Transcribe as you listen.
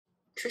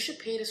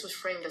TRISHA Paytas was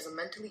framed as a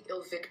mentally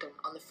ill victim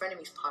on the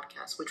Frenemies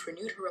podcast, which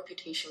renewed her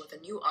reputation with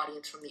a new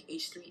audience from the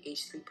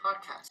H3H3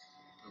 podcast.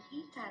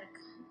 You gotta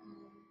come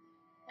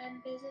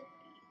and visit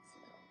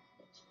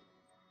me.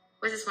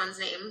 What's this one's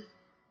name?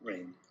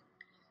 Rain.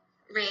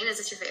 Rain, is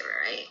this your favorite,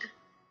 right?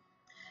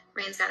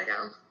 Rain's gotta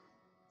go.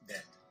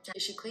 Dead.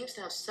 She claims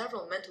to have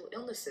several mental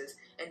illnesses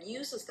and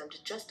uses them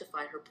to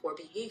justify her poor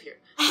behavior.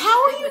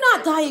 How are you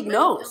not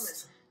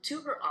diagnosed?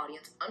 To her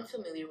audience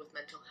unfamiliar with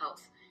mental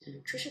health.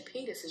 TRISHA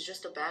Paytas is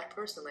just a bad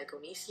person like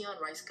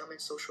Onision, Rice Gum,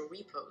 and social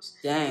repos.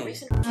 Dang.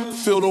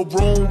 Fill the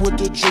room with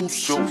the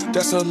juice.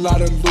 That's a lot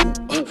of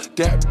loot.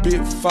 That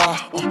bit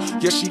fire.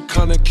 Yeah, she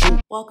kinda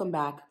cute. Welcome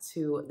back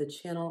to the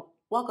channel.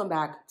 Welcome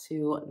back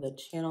to the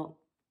channel.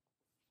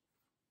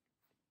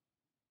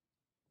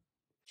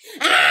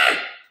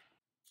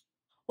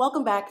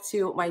 Welcome back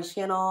to my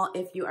channel.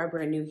 If you are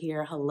brand new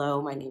here,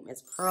 hello, my name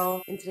is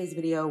Pearl. In today's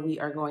video, we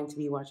are going to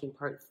be watching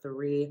part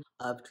 3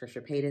 of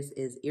TRISHA Paytas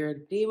is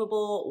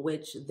Irredeemable,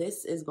 which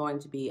this is going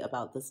to be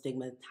about the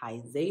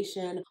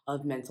stigmatization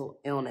of mental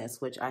illness,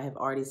 which I have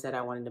already said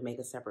I wanted to make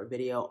a separate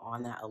video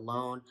on that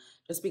alone,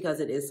 just because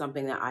it is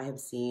something that I have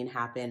seen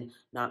happen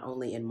not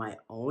only in my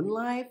own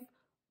life,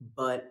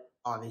 but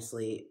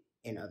obviously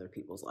in other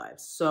people's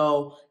lives.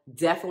 So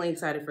definitely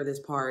excited for this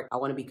part. I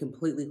want to be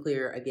completely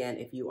clear again,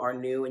 if you are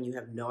new and you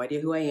have no idea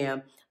who I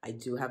am, I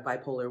do have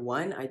bipolar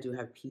 1, I do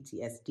have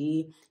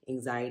PTSD,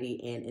 anxiety,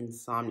 and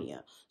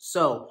insomnia.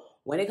 So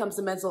when it comes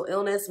to mental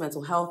illness,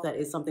 mental health, that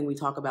is something we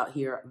talk about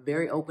here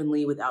very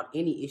openly without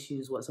any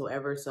issues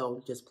whatsoever.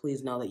 So just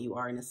please know that you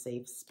are in a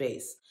safe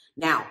space.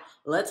 Now,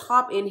 let's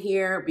hop in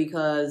here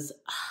because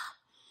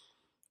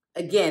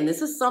again,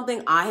 this is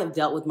something I have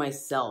dealt with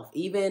myself,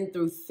 even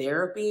through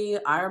therapy.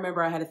 I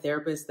remember I had a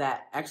therapist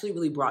that actually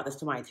really brought this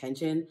to my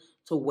attention,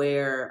 to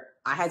where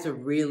I had to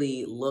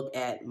really look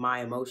at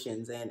my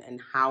emotions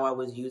and how I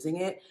was using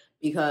it.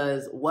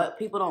 Because what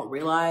people don't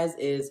realize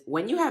is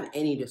when you have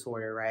any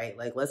disorder, right?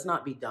 Like, let's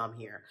not be dumb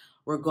here.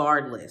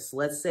 Regardless,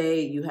 let's say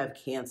you have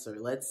cancer.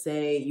 Let's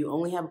say you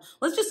only have,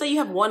 let's just say you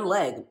have one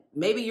leg.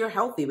 Maybe you're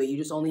healthy, but you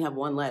just only have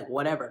one leg,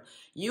 whatever.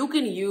 You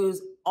can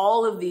use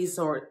all of these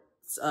sorts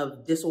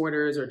of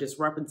disorders or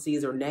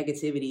discrepancies or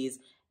negativities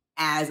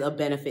as a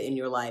benefit in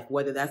your life,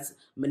 whether that's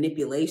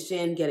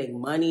manipulation, getting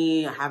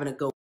money, having to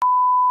go.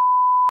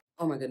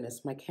 Oh my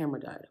goodness, my camera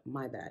died.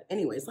 My bad.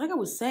 Anyways, like I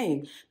was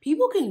saying,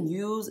 people can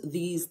use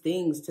these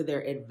things to their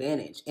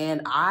advantage.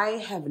 And I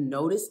have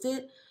noticed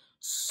it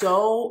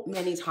so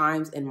many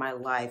times in my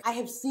life. I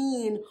have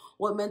seen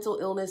what mental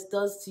illness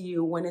does to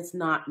you when it's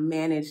not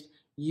managed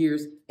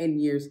years and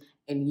years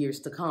and years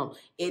to come.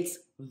 It's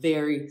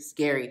very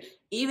scary.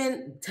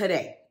 Even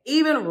today,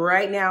 even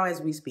right now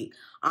as we speak,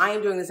 I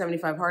am doing the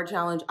 75 hard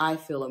challenge. I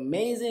feel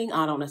amazing.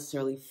 I don't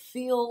necessarily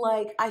feel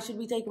like I should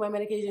be taking my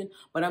medication,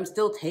 but I'm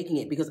still taking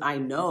it because I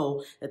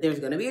know that there's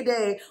going to be a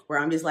day where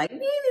I'm just like,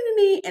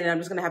 and I'm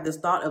just going to have this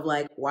thought of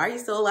like, why are you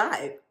still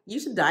alive? You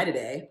should die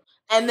today.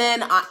 And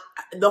then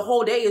the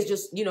whole day is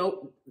just, you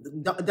know,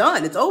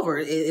 done. It's over.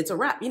 It's a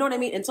wrap. You know what I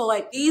mean? And so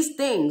like these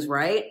things,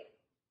 right?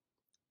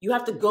 You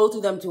have to go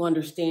through them to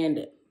understand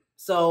it.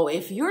 So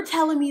if you're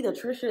telling me that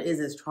Trisha is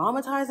as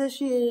traumatized as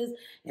she is,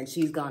 and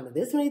she's gone to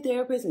this many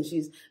therapists, and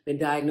she's been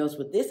diagnosed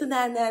with this and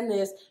that and that and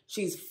this,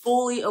 she's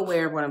fully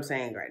aware of what I'm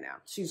saying right now.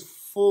 She's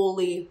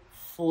fully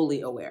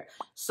aware.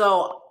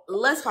 So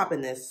let's hop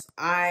in this.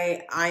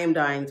 I am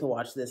dying to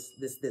watch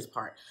this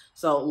part.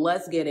 So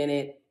let's get in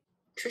it.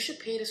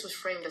 TRISHA Paytas was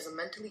framed as a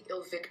mentally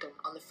ill victim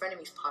on the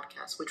Frenemies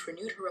podcast, which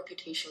renewed her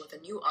reputation with a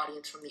new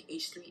audience from the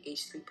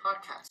H3H3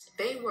 podcast.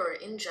 They were,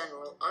 in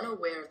general,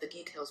 unaware of the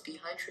details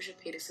behind TRISHA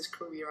Paytas'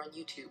 career on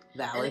YouTube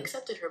and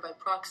accepted her by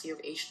proxy of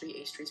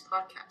H3H3's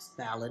podcast.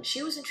 Valid.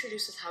 She was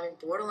introduced as having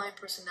borderline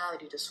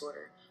personality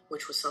disorder,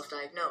 which was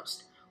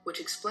self-diagnosed,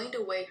 which explained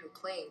away her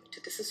claim to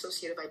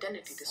dissociative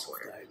identity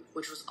disorder,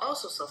 which was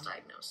also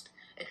self-diagnosed,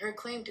 and her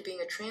claim to being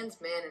a trans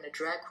man in a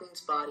drag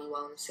queen's body,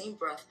 while in the same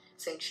breath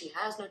saying she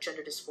has no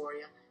gender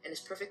dysphoria and is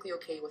perfectly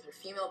okay with her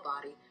female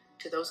body,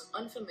 to those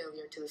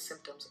unfamiliar to the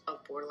symptoms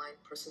of borderline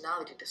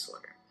personality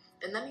disorder.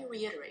 And let me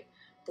reiterate,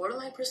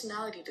 borderline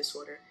personality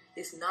disorder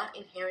is not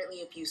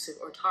inherently abusive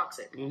or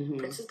toxic.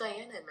 Princess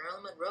Diana and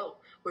Marilyn Monroe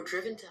were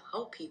driven to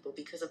help people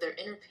because of their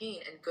inner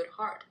pain and good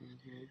heart.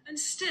 And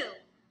still,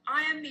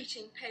 I am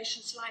meeting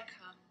patients like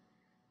her,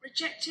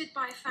 rejected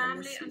by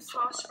family and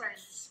past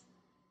friends.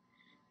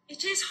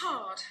 It is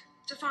hard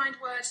to find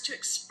words to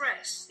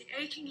express the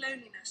aching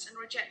loneliness and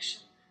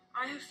rejection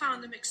I have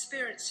found them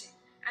experiencing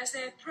as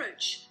they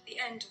approach the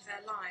end of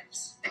their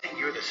lives.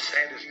 You're the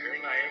saddest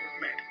girl I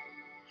ever met.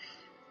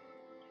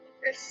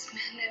 First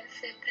man ever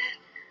said that.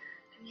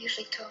 I'm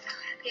usually told how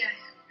happy I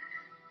am.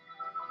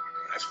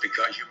 That's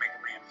because you make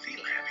a man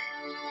feel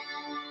happy.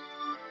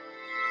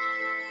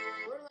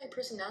 Borderline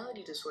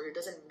personality disorder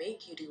doesn't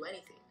make you do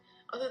anything.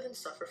 other than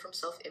suffer from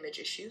self-image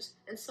issues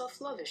and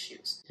self-love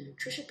issues.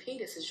 TRISHA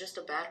Paytas is just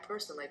a bad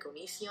person like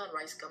Onision,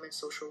 Rice Gum, and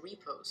Social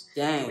Repos.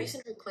 Dang. The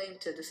reason her claim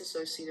to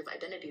dissociative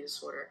identity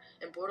disorder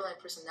and borderline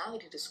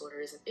personality disorder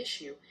is an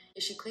issue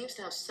is she claims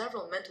to have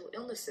several mental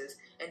illnesses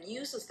and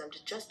uses them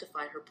to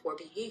justify her poor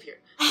behavior.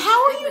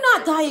 How are you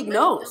not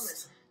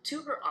diagnosed?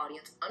 To her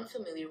audience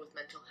unfamiliar with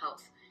mental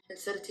health.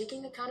 Instead of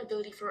taking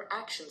accountability for her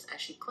actions, as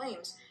she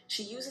claims,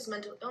 she uses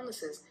mental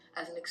illnesses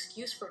as an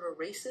excuse for her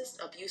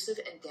racist, abusive,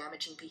 and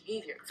damaging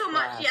behavior. So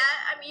much, yeah.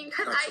 I mean,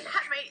 because I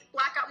had my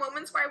blackout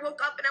moments where I woke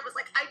up and I was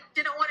like, I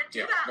didn't want to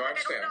do that. No, I like,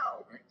 understand. I don't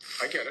know.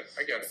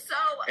 I get it. So,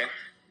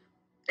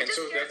 And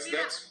so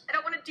that's I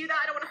don't want to do that.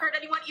 I don't want to hurt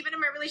anyone, even in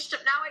my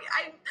relationship now.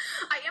 I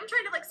am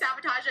trying to like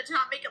sabotage it to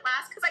not make it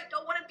last because I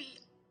don't want to be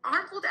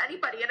harmful to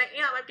anybody, and I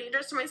am. I'm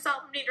dangerous to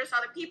myself. I'm dangerous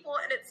to other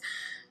people, and it's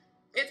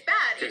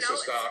bad. Okay, you know.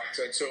 so stop.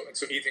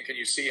 So Ethan, can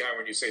you see how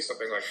when you say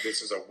something like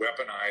this is a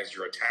weaponized,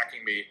 you're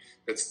attacking me?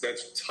 That's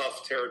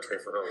tough territory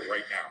for her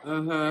right now.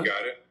 You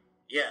got it?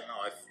 Yeah,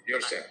 no, You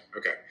understand?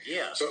 Okay.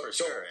 Yeah, So for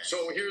sure.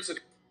 So here's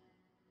the.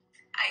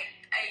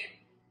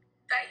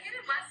 I hit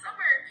him last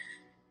summer,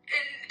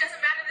 and it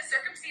doesn't matter the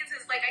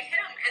circumstances. Like I hit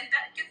him, and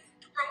that gets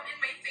thrown in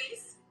my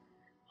face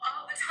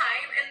all the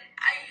time, and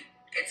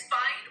it's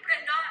fine, but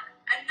I'm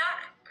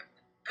not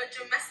a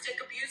domestic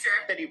abuser.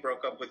 That he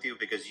broke up with you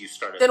because you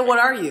started. Then what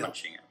are you?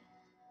 Punching him.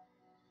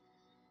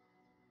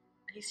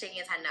 He's shaking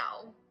his head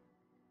no.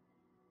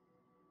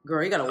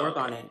 Girl, you gotta work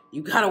on it.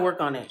 You gotta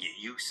work on it.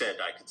 You said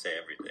I could say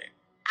everything.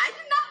 I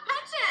did not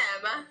punch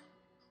him.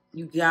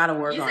 You gotta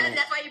work You on said it.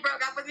 that's why you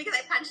broke up with me because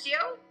I punched you?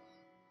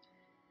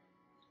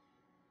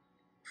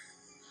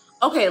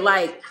 Okay,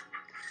 like,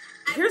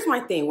 here's my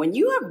thing. When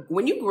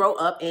you grow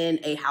up in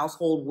a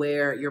household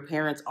where your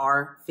parents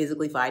are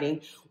physically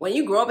fighting, when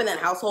you grow up in that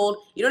household,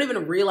 you don't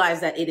even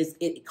realize that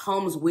it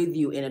comes with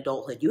you in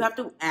adulthood. You have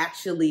to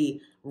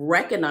actually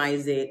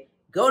recognize it,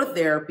 go to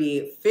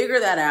therapy, figure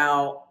that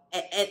out,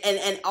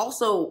 and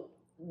also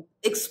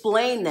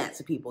explain that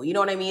to people. You know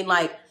what I mean?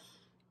 Like,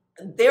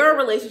 there are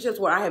relationships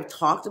where I have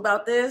talked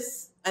about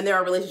this, and there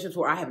are relationships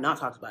where I have not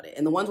talked about it.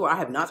 And the ones where I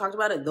have not talked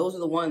about it, those are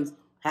the ones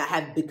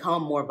have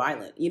become more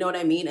violent. You know what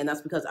I mean? And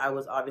that's because I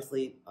was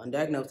obviously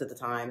undiagnosed at the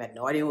time, had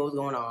no idea what was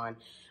going on.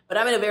 But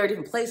I'm in a very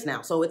different place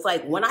now. So it's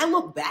like, when I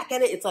look back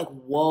at it, it's like,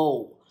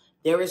 whoa,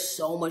 there is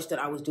so much that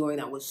I was doing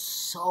that was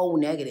so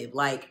negative,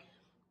 like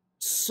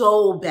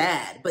so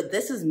bad. But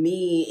this is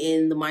me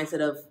in the mindset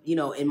of, you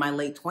know, in my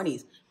late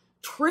 20s.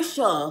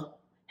 Trisha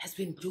has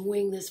been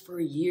doing this for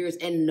years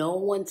and no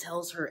one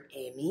tells her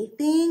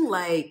anything.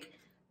 Like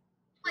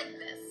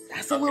this.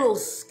 That's a little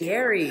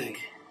scary.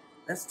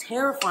 That's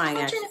terrifying.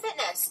 Culture and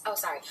fitness. Oh,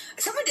 sorry.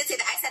 Someone did say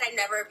that. I said I'd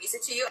never abuse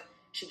it to you.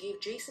 She gave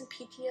Jason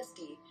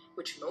PTSD,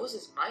 which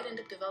Moses might end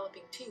up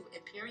developing too,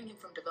 impairing him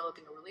from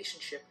developing a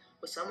relationship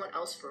with someone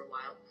else for a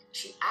while.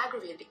 She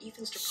aggravated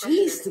Ethan's depression.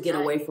 She needs to get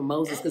away from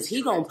Moses because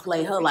he gonna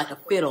play her like a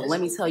fiddle.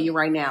 Let me tell you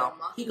right now,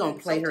 he gonna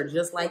play her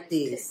just like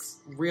this,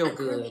 real I'm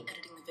currently good.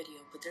 editing the video,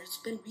 but there's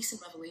been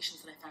recent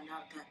revelations that I found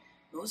out that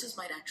Moses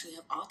might actually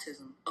have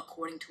autism,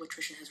 according to what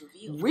Trisha has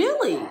revealed.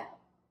 Really?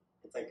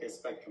 It's like a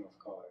spectrum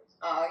of colors.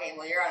 Oh, okay.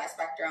 Well, you're on a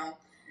spectrum.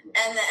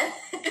 And then,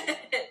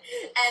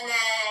 and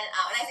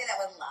I say that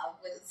with love,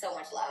 with so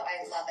much love.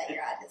 I love that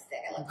you're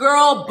autistic. I love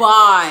Girl,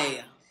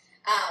 bye.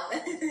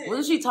 that.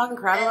 Wasn't she talking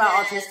crap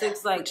about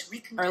autistics like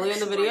earlier in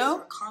the video?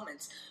 Her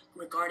comments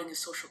regarding his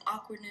social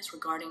awkwardness,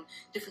 regarding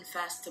different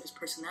facets of his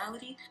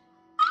personality.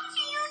 How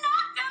do you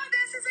not know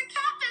this is a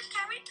catfish?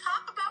 Can we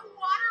talk about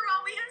water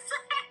while we have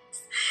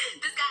sex?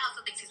 This guy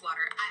also thinks he's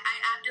water.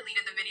 I've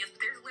deleted the videos, but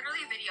there's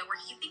literally a video where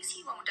he thinks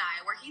he won't die,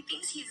 where he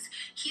thinks he's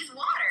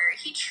water.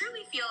 He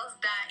truly feels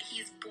that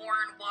he's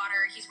born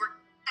water.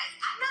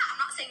 I'm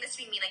not saying this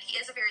to be mean. Like, he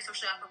is a very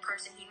socially awkward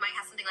person. He might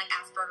have something like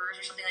Asperger's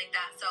or something like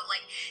that. So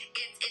like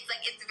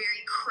it's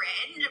very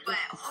cringe, but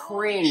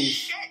holy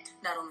shit.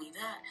 Not only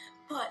that,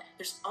 but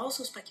there's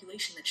also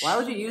speculation that Why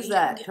would you use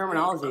that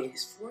terminology?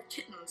 His 4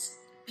 kittens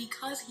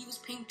because he was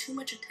paying too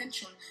much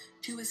attention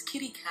to his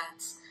kitty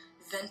cats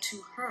than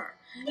to her.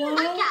 He doesn't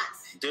like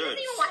cats. Dude, he doesn't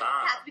even want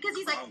cats because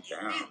he's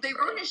like, they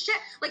ruin his shit.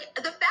 Like,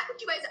 the fact that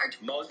you guys are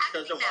Moses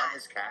doesn't want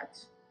his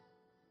cats.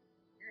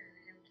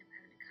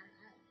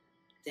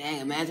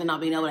 Dang, imagine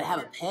not being able to have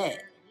a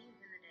pet.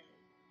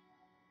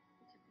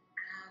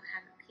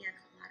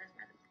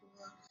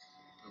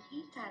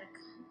 He gotta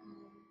come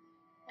home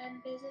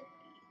and visit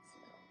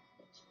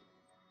these.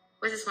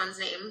 What's this one's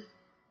name?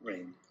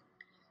 Rain.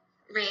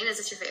 Rain, is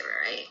this your favorite,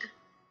 right?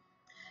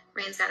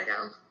 Rain's gotta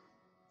go.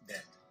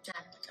 Dad.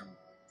 Dad.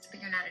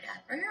 But you're not a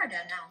dad. Or you're a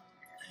dad now.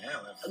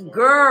 Yeah,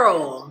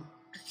 Girl.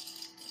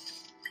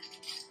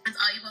 That's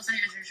all you post on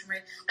your Instagram story.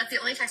 That's the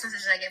only text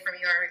messages I get from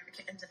your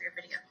kittens of your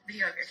video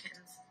of your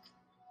kittens.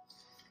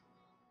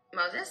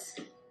 Moses?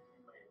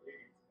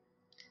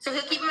 So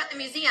he'll keep them at the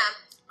museum.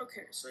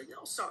 Okay, so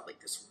y'all saw like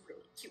this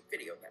really cute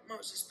video that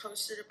Moses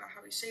posted about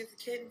how he saved the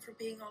kitten from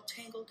being all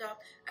tangled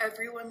up.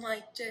 Everyone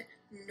liked it.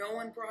 No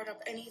one brought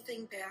up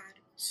anything bad.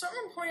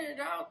 Someone pointed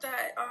out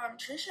that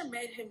Trisha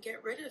made him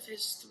get rid of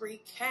his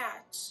 3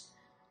 cats.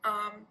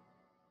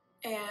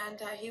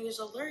 and he was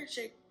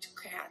allergic to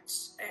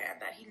cats,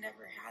 and that he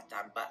never had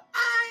them. But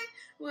I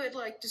would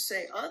like to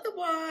say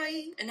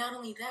otherwise. And not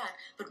only that,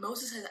 but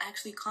Moses has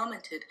actually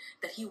commented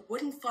that he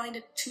wouldn't find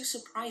it too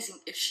surprising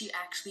if she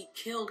actually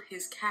killed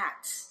his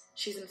cats.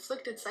 She's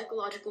inflicted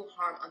psychological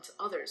harm onto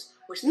others,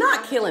 which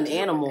not killing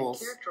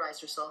animals, and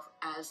characterized herself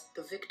as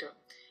the victim.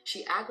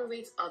 She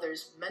aggravates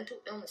others' mental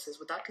illnesses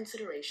without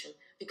consideration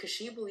because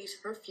she believes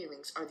her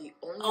feelings are the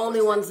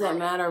only ones that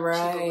matter,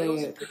 right? She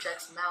belittles and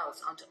projects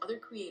malice onto other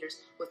creators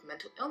with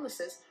mental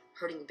illnesses,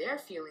 hurting their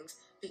feelings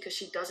because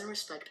she doesn't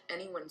respect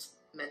anyone's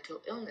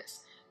mental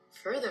illness.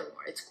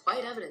 Furthermore, it's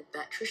quite evident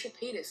that TRISHA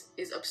Paytas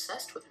is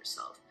obsessed with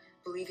herself,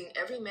 believing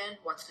every man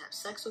wants to have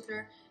sex with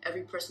her,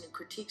 every person who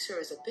critiques her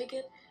is a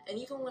bigot, and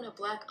even when a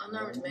black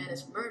unarmed man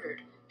is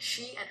murdered,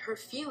 she and her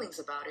feelings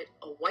about it,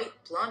 a white,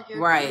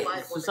 blonde-haired, right,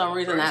 for some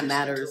reason that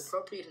matters, to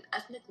appropriate an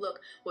ethnic look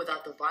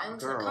without the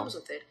violence that comes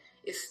with it,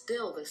 is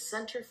still the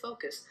center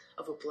focus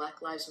of a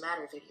Black Lives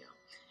Matter video.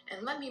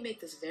 And let me make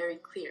this very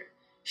clear.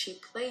 She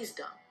plays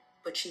dumb,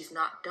 but she's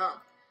not dumb.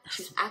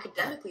 She's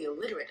academically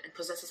illiterate and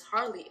possesses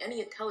hardly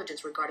any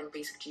intelligence regarding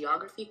basic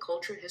geography,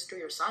 culture,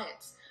 history, or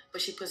science.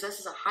 But she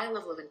possesses a high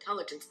level of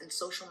intelligence in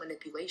social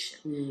manipulation.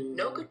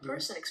 No good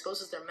person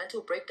exposes their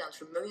mental breakdowns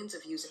for millions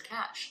of views and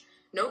cash.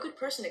 No good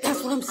person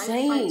exposes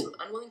private fights with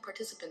unwilling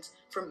participants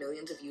for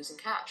millions of views and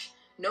cash.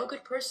 No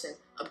good person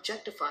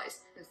objectifies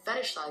and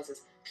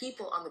fetishizes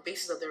people on the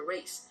basis of their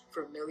race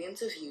for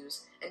millions of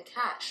views and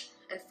cash.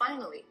 And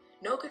finally,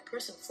 no good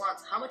person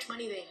flaunts how much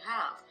money they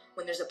have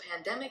when there's a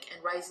pandemic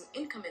and rising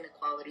income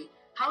inequality,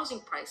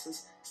 housing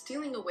prices,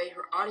 stealing away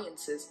her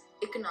audience's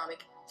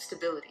economic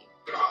stability.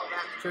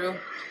 True.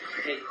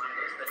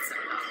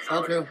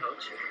 So true.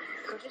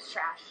 Coach is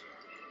trash.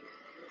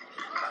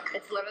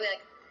 It's literally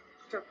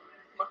like,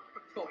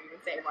 won't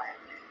even say what,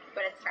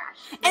 but it's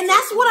trash. And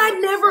that's what I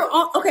never,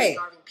 okay,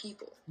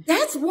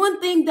 that's one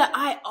thing that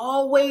I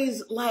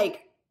always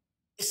like.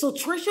 So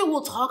Trisha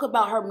will talk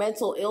about her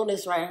mental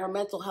illness, right? Her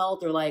mental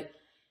health, or like,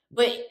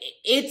 but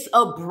it's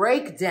a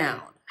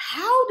breakdown.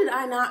 How did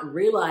I not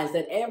realize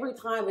that every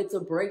time it's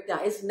a breakdown,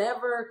 it's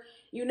never,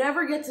 you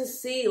never get to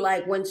see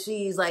like when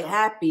she's like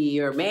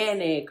happy or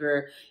manic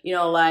or, you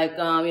know, like,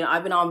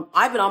 I've been on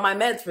my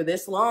meds for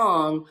this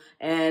long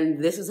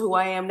and this is who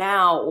I am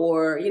now.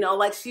 Or, you know,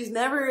 like she's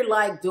never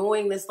like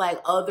doing this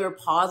like other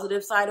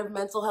positive side of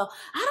mental health.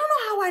 I don't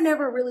know how I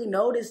never really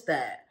noticed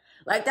that.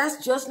 Like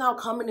that's just now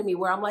coming to me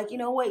where I'm like, you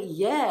know what?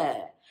 Yeah.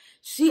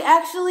 She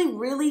actually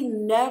really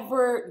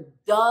never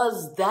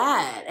does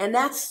that. And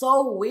that's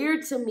so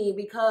weird to me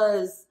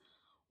because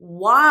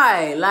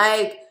why?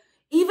 Like,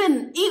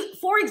 even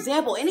for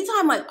example,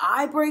 anytime like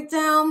I break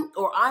down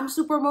or I'm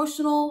super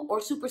emotional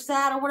or super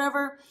sad or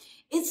whatever,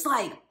 it's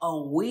like a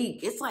week.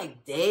 It's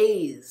like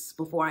days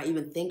before I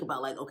even think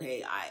about like,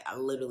 okay, I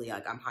literally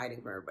like I'm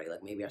hiding from everybody.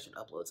 Like maybe I should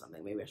upload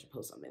something. Maybe I should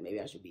post something.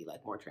 Maybe I should be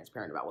like more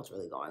transparent about what's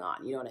really going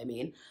on. You know what I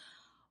mean?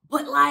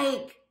 But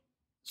like,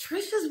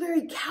 Trisha's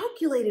very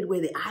calculated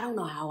with it. I don't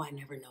know how I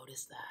never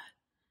noticed that.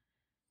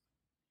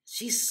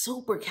 She's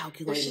super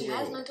calculated. She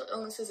has mental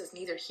illnesses is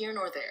neither here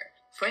nor there.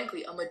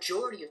 Frankly, a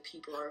majority of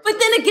people are. But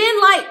then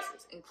again, like,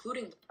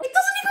 including, it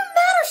doesn't even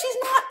matter. She's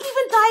not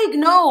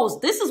even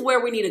diagnosed. This is where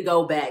we need to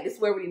go back. This is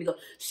where we need to go.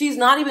 She's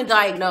not even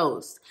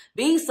diagnosed.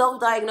 Being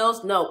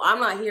self-diagnosed, no, I'm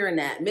not hearing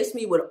that. Miss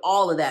me with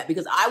all of that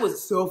because I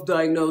was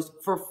self-diagnosed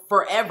for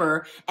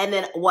forever. And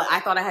then I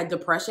thought I had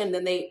depression.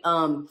 Then they,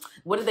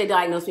 what did they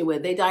diagnose me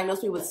with? They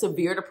diagnosed me with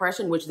severe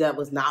depression, which that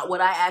was not what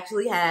I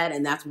actually had.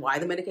 And that's why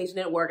the medication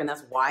didn't work. And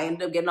that's why I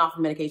ended up getting off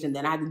the medication.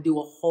 Then I had to do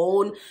a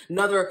whole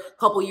another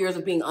couple years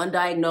of being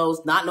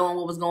undiagnosed, not knowing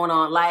what was going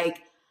on. Like,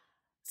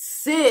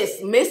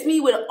 sis, miss me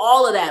with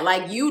all of that.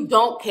 Like, you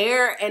don't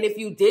care. And if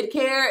you did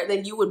care,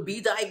 then you would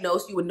be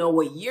diagnosed. You would know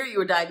what year you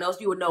were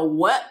diagnosed. You would know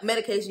what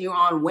medication you're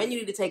on, when you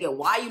need to take it,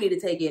 why you need to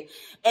take it,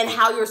 and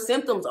how your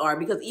symptoms are.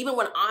 Because even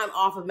when I'm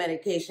off of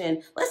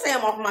medication, let's say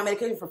I'm off of my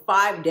medication for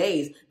 5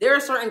 days, there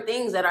are certain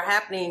things that are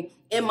happening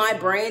in my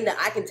brain that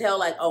I can tell,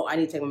 like, oh, I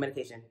need to take my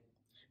medication.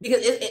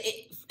 Because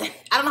I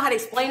don't know how to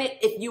explain it.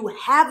 If you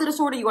have the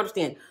disorder, you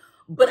understand.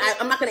 But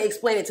I'm not going to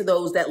explain it to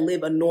those that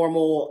live a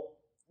normal,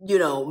 you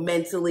know,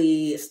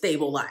 mentally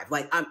stable life.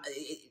 Like,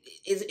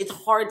 it's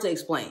hard to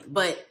explain.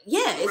 But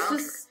yeah, it's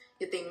just.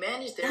 Yet they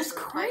manage their that's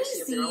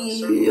crazy. Of their own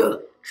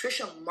circle.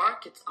 Trisha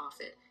markets off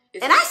it.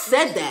 And I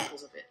said that.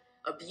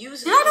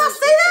 Abuse. Did I not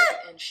say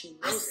that? And she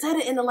I said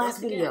it in the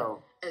last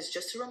video. As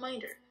just a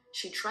reminder,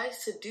 she tried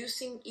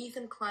seducing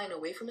Ethan Klein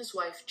away from his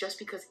wife just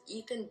because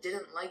Ethan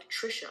didn't like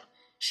Trisha.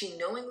 She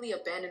knowingly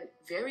abandoned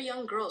very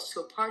young girls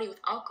to a party with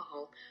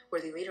alcohol where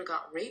they later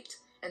got raped,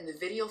 and the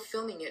video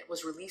filming it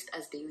was released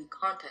as daily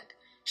content.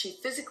 She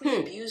physically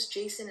abused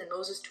Jason and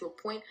Moses to a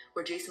point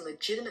where Jason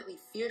legitimately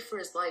feared for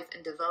his life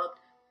and developed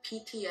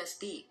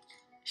PTSD.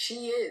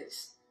 She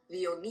is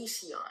the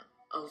Onision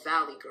of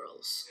Valley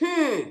Girls.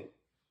 Good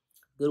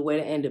way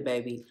to end it,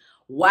 baby.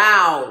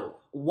 Wow.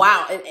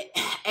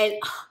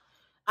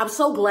 And I'm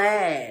so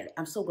glad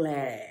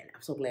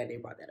they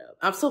brought that up.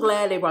 I'm so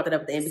glad they brought that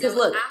up at the end because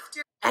look,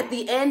 at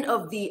the end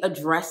of the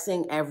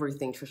addressing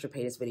everything Trisha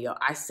Paytas video,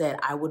 I said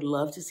I would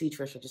love to see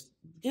Trisha just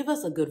give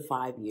us a good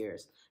 5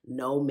 years.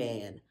 No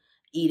man,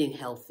 eating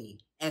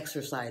healthy,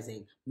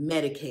 exercising,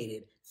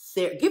 medicated.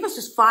 Give us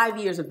just 5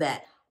 years of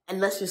that. And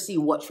let's just see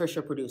what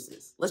Trisha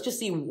produces. Let's just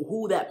see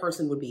who that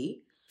person would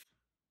be.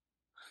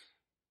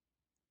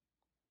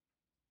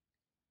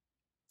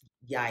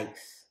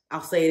 Yikes. I'll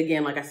say it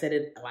again like I said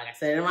it in my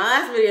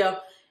last video.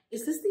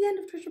 Is this the end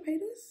of Trisha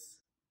Paytas?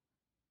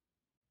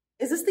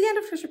 Is this the end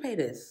of Trisha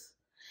Paytas?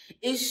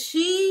 Is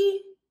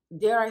she,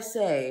 dare I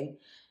say,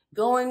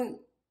 going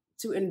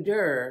to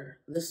endure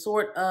the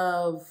sort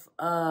of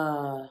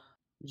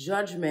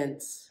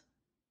judgment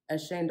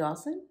as Shane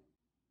Dawson?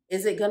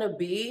 Is it going to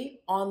be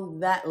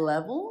on that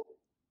level?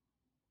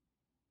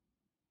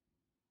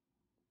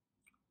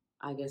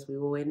 I guess we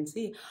will wait and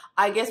see.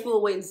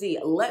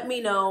 Let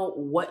me know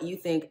what you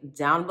think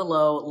down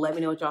below. Let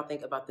me know what y'all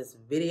think about this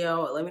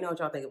video. Let me know what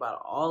y'all think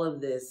about all of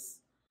this.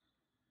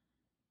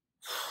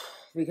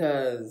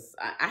 Because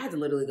I had to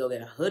literally go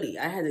get a hoodie.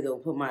 I had to go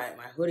put my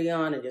hoodie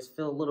on and just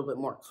feel a little bit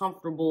more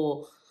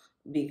comfortable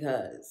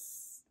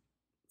because,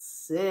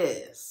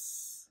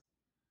 sis.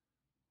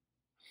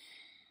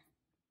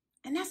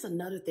 And that's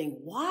another thing.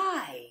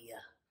 Why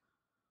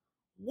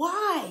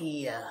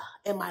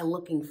am I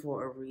looking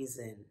for a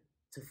reason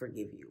to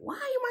forgive you? Why am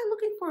I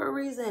looking for a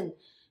reason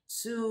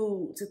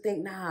to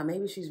think, nah,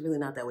 maybe she's really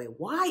not that way?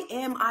 Why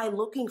am I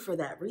looking for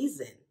that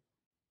reason?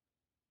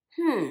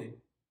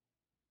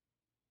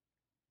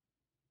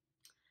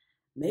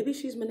 Maybe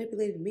she's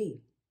manipulated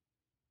me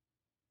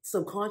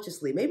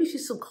subconsciously. Maybe she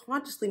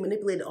subconsciously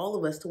manipulated all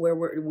of us to where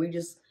we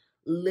just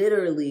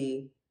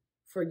literally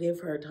forgive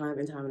her time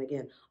and time and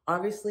again.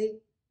 Obviously,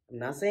 I'm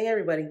not saying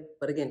everybody,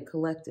 but again,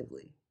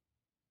 collectively.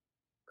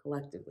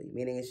 Collectively,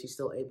 meaning is she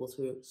still able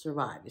to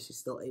survive? Is she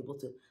still able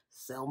to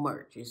sell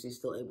merch? Is she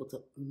still able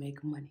to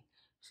make money?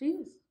 She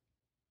is.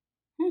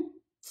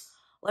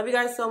 Love you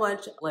guys so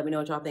much. Let me know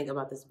what y'all think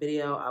about this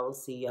video. I will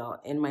see y'all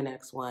in my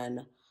next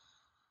one.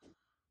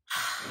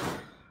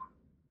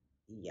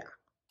 Yeah.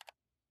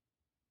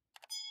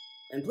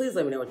 And please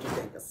let me know what you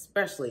think,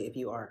 especially if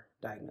you are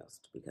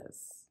diagnosed,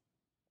 because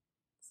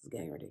this is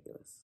getting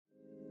ridiculous.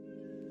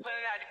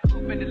 Pulling out the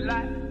coupe in the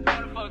lot,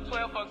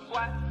 12 for a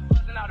SWAT,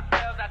 busting all the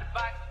bells out the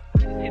box,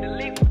 hit the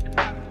leaf with the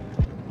top.